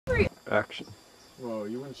Action. Whoa,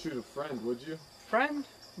 you wouldn't shoot a friend, would you? Friend?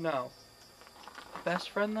 No. Best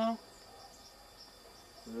friend though?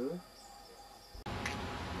 Really?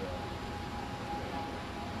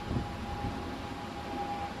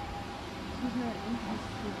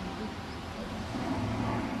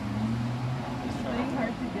 It's really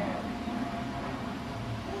hard to get.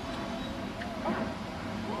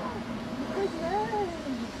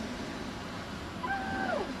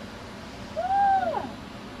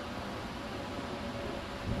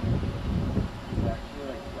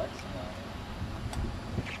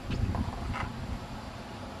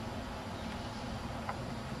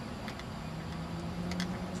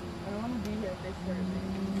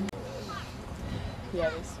 Yeah,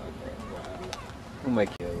 they smell great. Oh my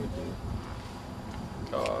god, would do.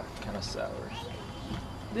 Oh, kind of sour.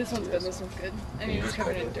 This one's good, this one's good. I mean, it's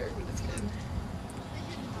covered in dirt, but it's good.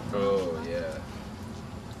 Oh, yeah.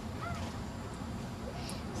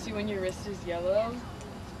 See, when your wrist is yellow,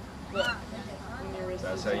 look, when your wrist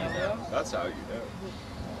That's is how you yellow. know. That's how you know.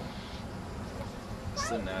 It's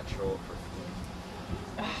the natural perfume.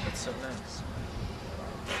 That's so nice.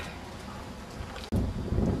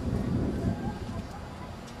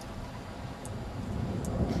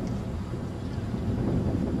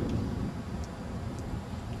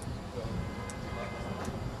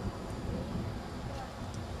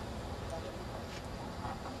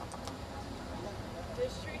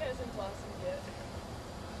 This tree hasn't blossomed yet.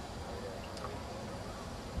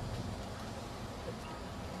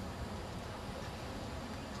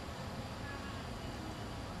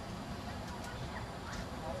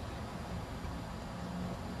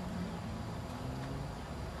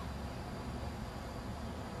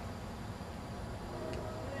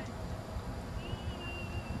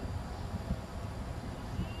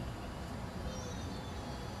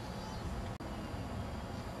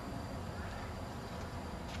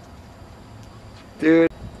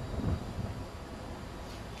 Dude.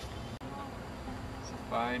 It's a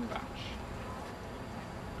fine batch.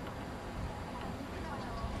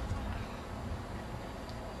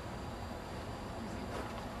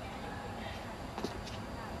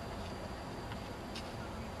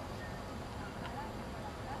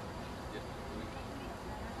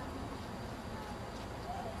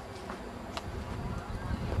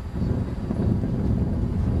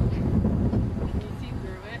 Can you see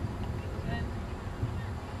through it? Then?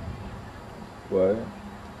 What?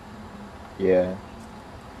 Yeah.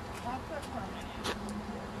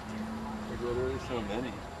 There's literally so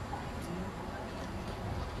many.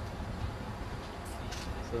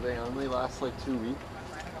 So they only last like 2 weeks?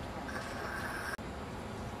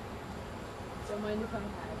 Don't mind if I'm high.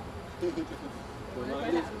 Don't What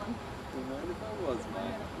mind if I had one? if I was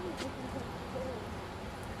mine.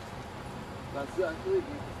 That's actually a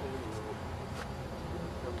beautiful world.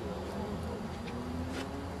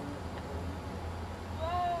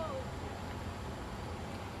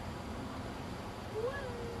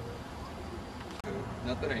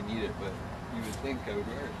 Not that I need it, but you would think I would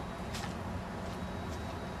wear it.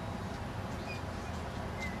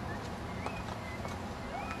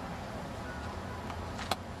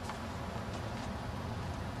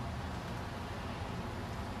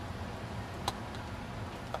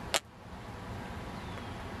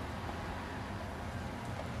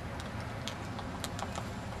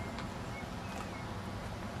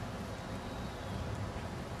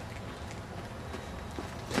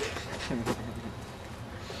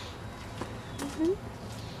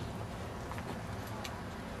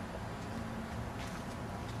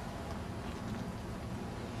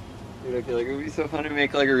 Dude, I feel like it would be so fun to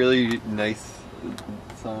make like a really nice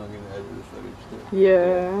song and edit this footage too.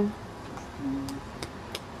 Yeah.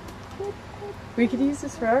 We could use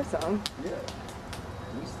this for our song. Yeah.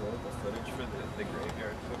 We still have the footage for the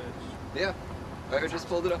graveyard footage. Yeah. I just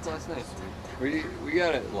pulled it up last night. We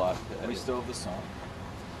got it locked. We still have the song.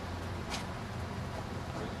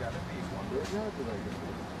 There's gotta be one.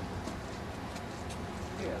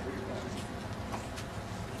 Yeah,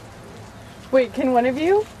 Wait, can one of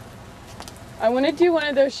you? I want to do one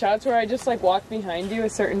of those shots where I just like walk behind you a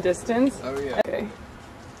certain distance. oh yeah. Okay.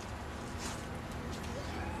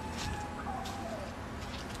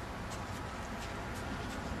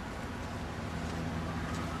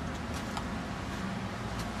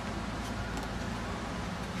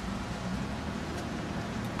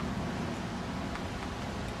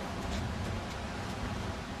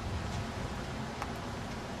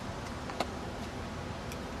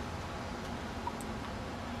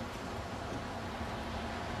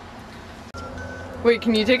 Wait,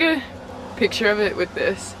 can you take a picture of it with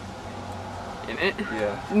this in it?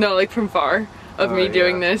 Yeah. No, like from far, of me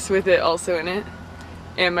doing yeah. this with it also in it.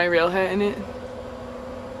 And my real hat in it.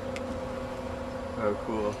 Oh,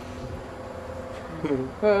 cool.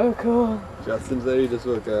 Oh, cool. Justin said he just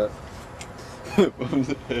woke up. Bums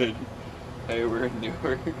ahead. Hey, we're in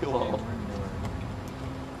Newark. Lol.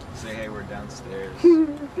 Say hey, we're downstairs. A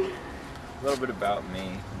little bit about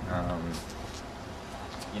me.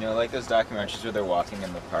 You know, like those documentaries where they're walking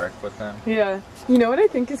in the park with them? Yeah. You know what I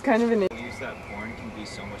think is kind of an... He thinks that porn can be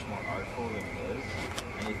so much more artful than it is.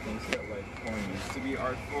 And he thinks that, like, porn used to be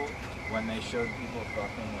artful when they showed people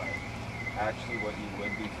fucking, like, actually what you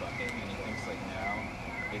would be fucking. And he thinks, like, now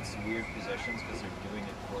it's weird positions because they're doing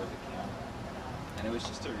it for the camera. And it was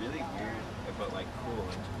just a really weird, but, like, cool.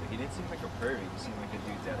 He didn't seem like a pervy. He seemed like a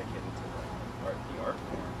dude dedicated to, like, the art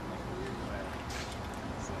form. Like, a weird way.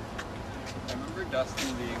 I remember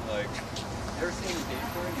Dustin being like, you ever seen Dave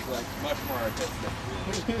porn? He's like, much more artistic.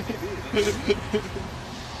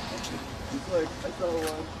 He's like, I saw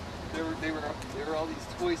one. They were all these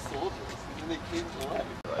toy soldiers, and then they came to life.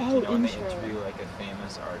 Like, Oh, you know, when they intro. interview, like, a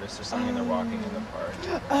famous artist or something, and they're walking in the park.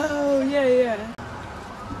 Oh, yeah, yeah.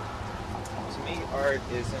 To me, art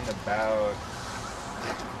isn't about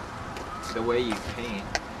the way you paint.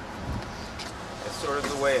 It's sort of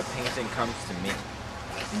the way a painting comes to me.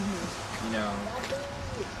 Mm-hmm. You know,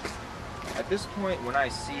 at this point, when I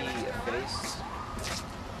see a face,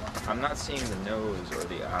 I'm not seeing the nose or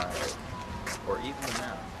the eye, or even the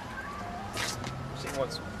mouth. I'm seeing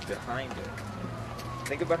what's behind it.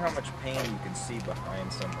 Think about how much pain you can see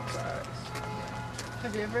behind someone's eyes.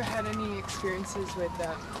 Have you ever had any experiences with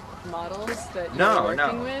models that you're No, working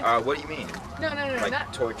no. with? What do you mean? No, Like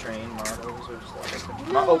not... toy train models or stuff like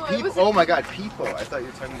that? No, Oh, it people! wasn't- Oh my God, people! I thought you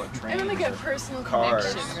were talking about I trains. don't like a or personal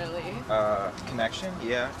cars. connection, really. Connection?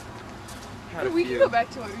 Yeah. Had a But we can few. go back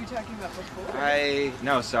to what we were talking about before.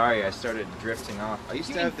 No, sorry, I started drifting off. I used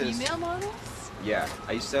You to mean have this. female models? Yeah,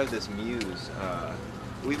 I used to have this muse.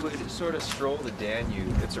 We would sort of stroll the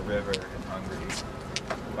Danube. It's a river in Hungary.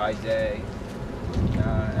 By day,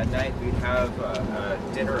 at night we'd have a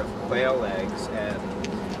dinner of quail eggs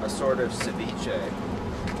and a sort of ceviche.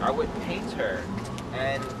 I would paint her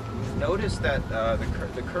and notice that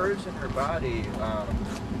the curves in her body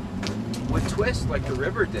would twist like the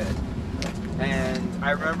river did. And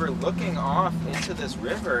I remember looking off into this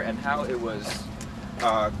river and how it was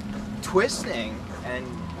twisting and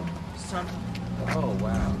some. Oh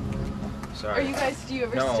wow! Sorry. Do you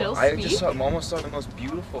ever No, still I speak? just almost saw the most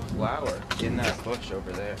beautiful flower in that bush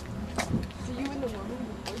over there. So you and the woman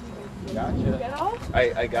before you Gotcha. get off?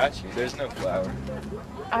 I got you. There's no flower.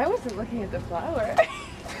 I wasn't looking at the flower.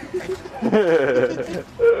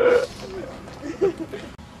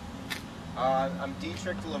 I'm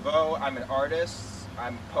Dietrich LeVeaux. I'm an artist.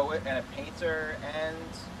 I'm a poet and a painter, and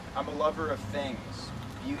I'm a lover of things,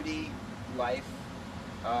 beauty, life,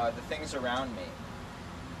 the things around me.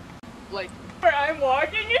 Like, where I'm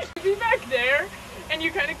walking, it should be back there, and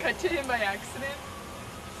you kind of cut to him by accident.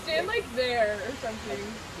 Stand like there or something.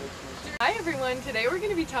 Hi everyone, today we're going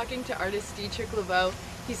to be talking to artist Dietrich LeVeaux.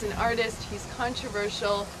 He's an artist, he's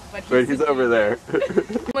controversial, but He's over there.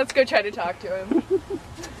 Let's go try to talk to him.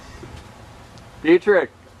 Dietrich!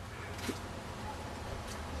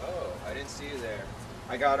 Oh, I didn't see you there.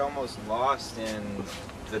 I got almost lost in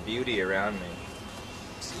the beauty around me.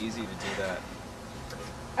 It's easy to do that.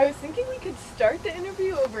 I was thinking we could start the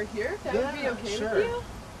interview over here, if that would be Yeah, okay sure. with you.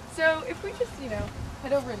 So if we just,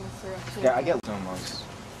 head over in this direction. Yeah, I get almost.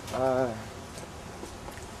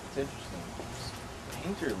 It's interesting. It's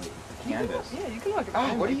painterly, the canvas. Yeah, you can walk Oh,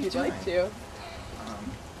 around what are if you you'd like to. Um,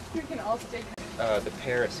 We can all stay. the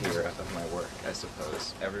Paris era of my work, I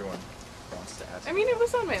suppose. Everyone wants to ask. I mean, it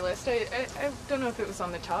was on my list. I don't know if it was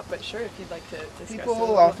on the top, but sure, if you'd like to discuss it.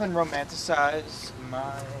 People often romanticize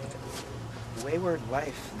my wayward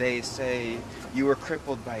life. They say you were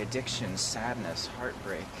crippled by addiction, sadness,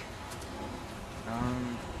 heartbreak.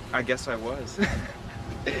 I guess I was.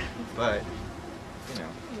 But,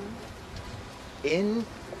 in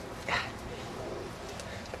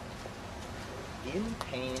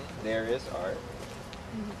pain there is art.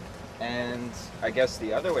 And I guess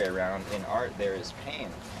the other way around, in art there is pain.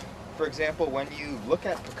 For example, when you look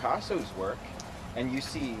at Picasso's work and you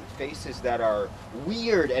see faces that are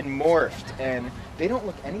weird and morphed and they don't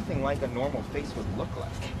look anything like a normal face would look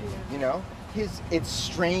like. You know? It's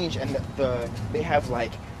strange, and they have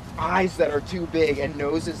like eyes that are too big and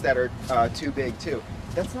noses that are too big too.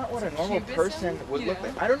 That's not what a normal Cubism, person would look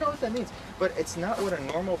like. I don't know what that means, but it's not what a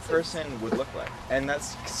normal person would look like, and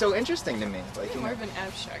that's so interesting to me. Like, More of an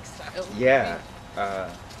abstract style. yeah. Can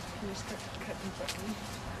you just cut and put me?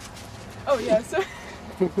 Oh yeah, so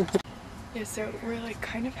Yeah, so we're like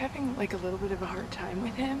kind of having like a little bit of a hard time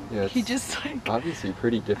with him. Yeah, he just like obviously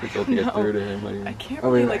pretty difficult to get through to him. I can't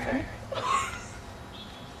really like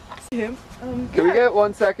see him. Can we get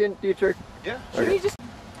 1 second, Dietrich? Yeah. Okay. He just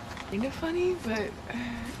kind of funny, but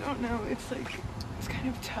I don't know. It's like it's kind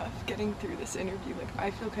of tough getting through this interview. Like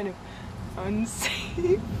I feel kind of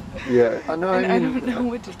unsafe. Yeah, I know. And I don't know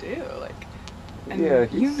what to do. Like, and yeah,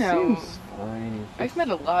 he you know, seems fine. I've met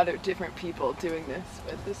a lot of different people doing this,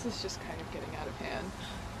 but this is just kind of getting out of hand.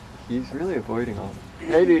 He's really avoiding all.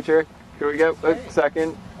 Hey, Dietrich, can we get a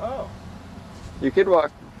second? Oh. You can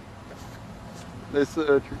walk. This tree.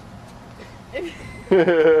 Look at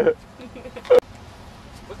this.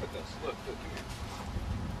 Look, come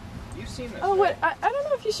here. You've seen this. Oh, right? what? I don't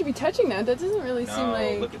know if you should be touching that. That doesn't really seem No,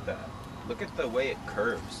 like. look at that. Look at the way it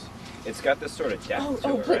curves. It's got this sort of depth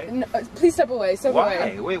to it, please, right? no, please step away. Step Why?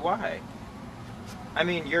 away. Wait, why? I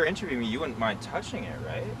mean, you're interviewing me. You wouldn't mind touching it,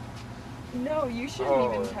 right? No, you shouldn't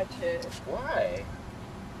Oh. even touch it. Why?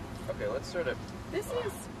 Okay, let's sort of. This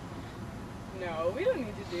is. No, we don't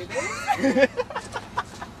need to do this.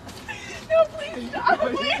 No, please stop.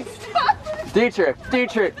 Please stop.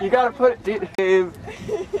 Dietrich, you gotta put it. Dave,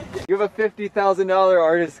 you have a $50,000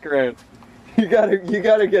 artist grant. You gotta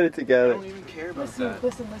get it I together. don't even care about Listen, that.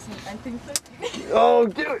 listen. I think that. Oh,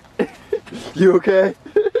 dude. You okay?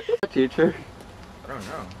 Teacher? I don't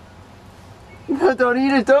know. No, don't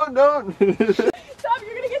eat it. Don't. Stop!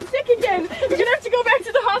 You're gonna get sick again. You're gonna have to go back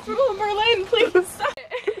to the hospital in Berlin. Please stop.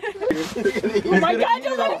 Oh my God!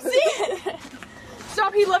 Don't let him see it.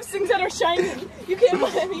 Stop! He loves things that are shiny. You can't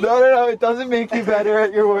let him eat. No. It doesn't make you better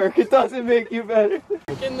at your work. It doesn't make you better.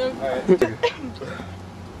 In the... Alright.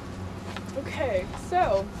 Okay,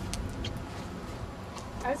 so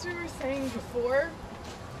as we were saying before,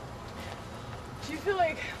 do you feel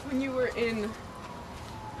like when you were in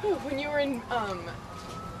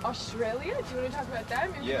Australia? Do you want to talk about that?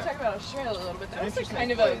 Maybe we can talk about Australia a little bit. That was like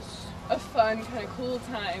kind of a fun, kind of cool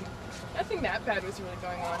time. Nothing that bad was really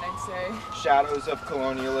going on, I'd say. Shadows of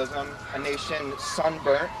colonialism, a nation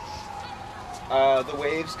sunburnt, the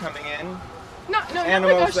waves coming in. Not like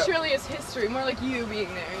Australia's history, more like you being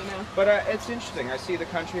there, you know. But it's interesting. I see the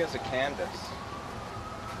country as a canvas.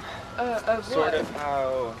 Of Sort what? of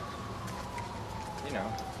how, you know,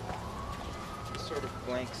 sort of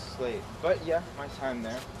blank slate. But yeah, my time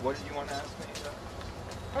there. What did you want to ask me about?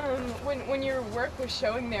 When your work was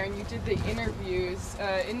showing there and you did the interviews,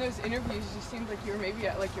 in those interviews you seemed like you were maybe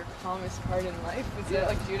at like your calmest part in life. Was that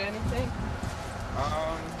like due to anything?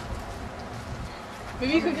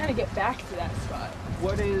 Maybe you could kind of get back to that spot.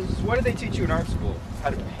 What do they teach you in art school? How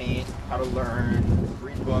to paint, how to learn,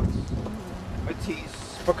 read books,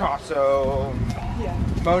 Matisse, Picasso,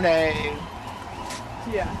 Monet.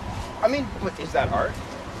 Yeah. I mean, is that art?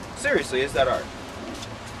 Seriously, is that art?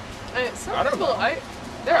 Some I don't people, know.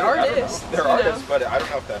 they're I don't artists. know. They're artists, but I don't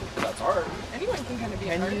know if that's art. Anyone can kind of be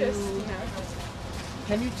an Can artist, you- you know.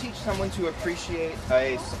 Can you teach someone to appreciate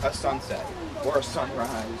a sunset or a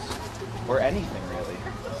sunrise or anything really?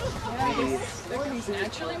 Yeah, that comes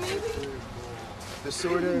naturally, maybe. The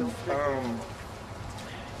sort of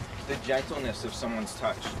the gentleness of someone's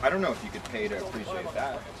touch. I don't know if you could pay to appreciate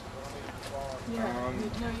that. Yeah.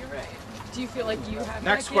 No, you're right. Do you feel like you have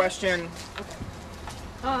Next that gift? question.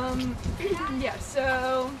 Yeah.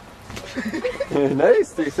 So.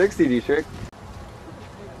 Nice, 360, Dietrich.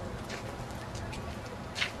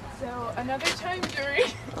 So another time during.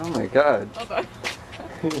 Oh my God. Hold on.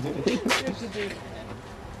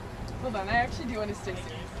 Hold on, I actually do want to stay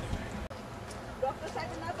serious.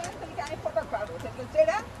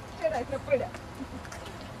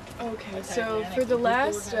 Okay, so for the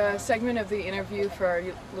last segment of the interview for our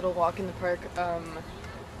little walk in the park,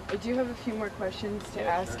 I do have a few more questions to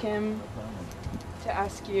ask him, to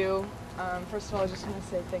ask you. First of all, I just want to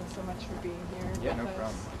say thanks so much for being here. Yeah, no with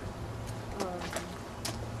us. problem.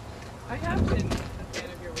 I have been a fan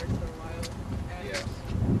of your work for a while.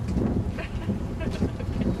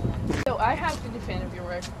 And so I have been a fan of your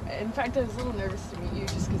work. In fact, I was a little nervous to meet you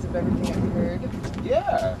just because of everything I've heard.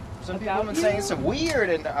 Yeah. Some people have been About saying you? some weird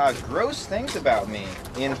and gross things about me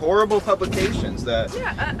in horrible publications that.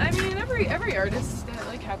 Yeah, I mean, every artist, that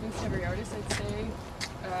like happens to every artist, I'd say.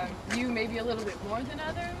 You maybe a little bit more than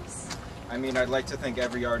others. I mean, I'd like to think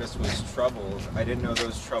every artist was troubled. I didn't know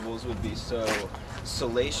those troubles would be so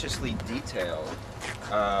salaciously detailed,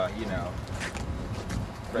 you know,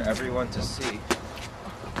 for everyone to see.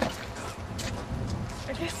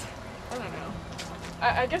 I guess, I don't know.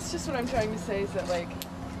 I guess just what I'm trying to say is that, like,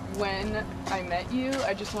 when I met you,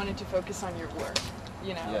 I just wanted to focus on your work,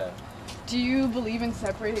 you know? Yeah. Do you believe in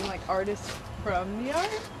separating, like, artists from the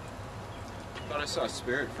art? thought I saw a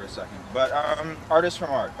spirit for a second. But artists from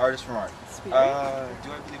art. Artists from art. Spirit?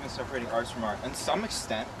 Do I believe in separating artists from art? In some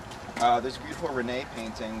extent. There's a beautiful Renee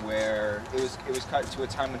painting where it was cut to a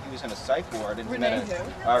time when he was in a psych ward and he met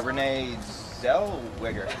a Renee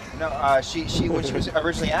Zellweger. No, she when she was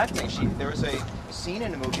originally acting, there was a scene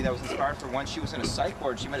in the movie that was inspired for when she was in a psych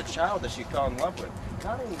ward. She met a child that she fell in love with.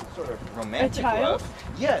 Not a sort of romantic love.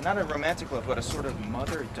 Yeah, not a romantic love, but a sort of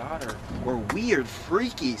mother-daughter or weird,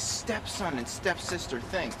 freaky stepson and stepsister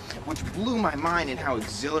thing, which blew my mind in how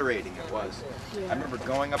exhilarating it was. Yeah. I remember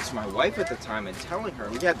going up to my wife at the time and telling her,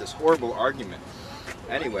 we had this horrible argument.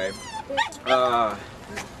 Anyway,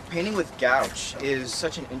 painting with gouache is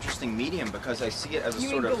such an interesting medium because I see it as a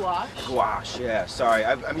sort of gouache. Yeah, sorry,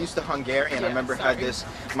 I'm used to Hungarian. Yeah, I remember had this.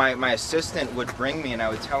 My assistant would bring me, and I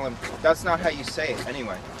would tell him that's not how you say it.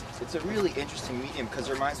 Anyway, it's a really interesting medium because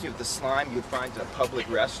it reminds me of the slime you'd find at a public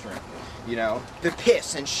restaurant. You know, the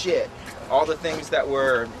piss and shit, all the things that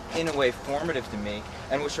were in a way formative to me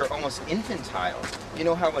and which are almost infantile. You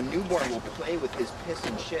know how a newborn will play with his piss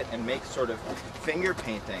and shit and make sort of finger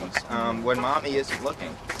paintings when mommy isn't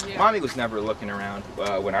looking. Yeah. Mommy was never looking around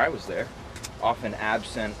when I was there, often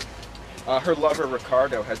absent. Her lover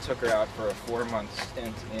Ricardo had took her out for a 4-month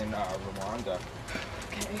stint in Rwanda.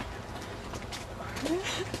 Okay.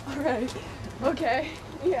 Alright. Okay.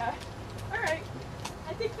 Yeah. Alright.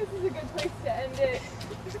 I think this is a good place to end it.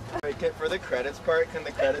 Wait, for the credits part, can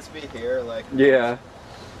the credits be here? Like. Yeah.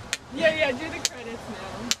 Yeah, do the credits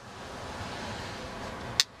now.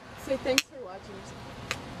 Say thanks for watching.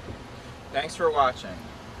 Thanks for watching.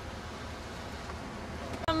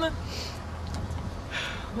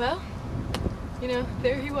 Well, you know,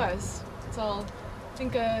 there he was. It's all. I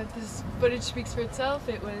think this footage speaks for itself.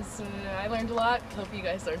 It was. I learned a lot. Hope you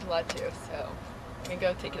guys learned a lot too. So, I'm gonna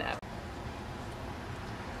go take a nap.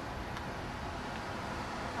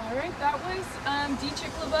 Alright, that was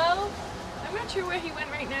Dietrich LeBeau. I'm not sure where he went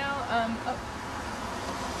right now.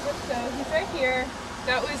 Yep, so he's right here.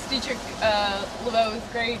 That was Dietrich LeBeau. It was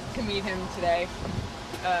great to meet him today.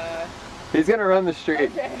 He's gonna run the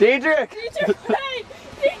street. Okay. Dietrich! Dietrich, hey!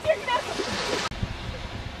 Dietrich,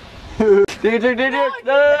 no! Dietrich,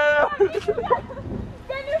 no!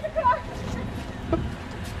 Ben, there's a car!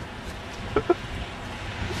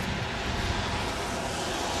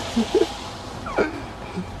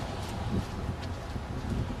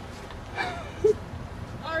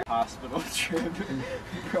 Hospital trip.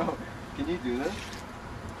 Bro, can you do this?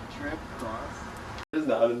 Trip cross? Just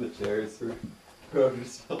not in the chairs for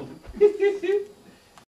whoever's filming.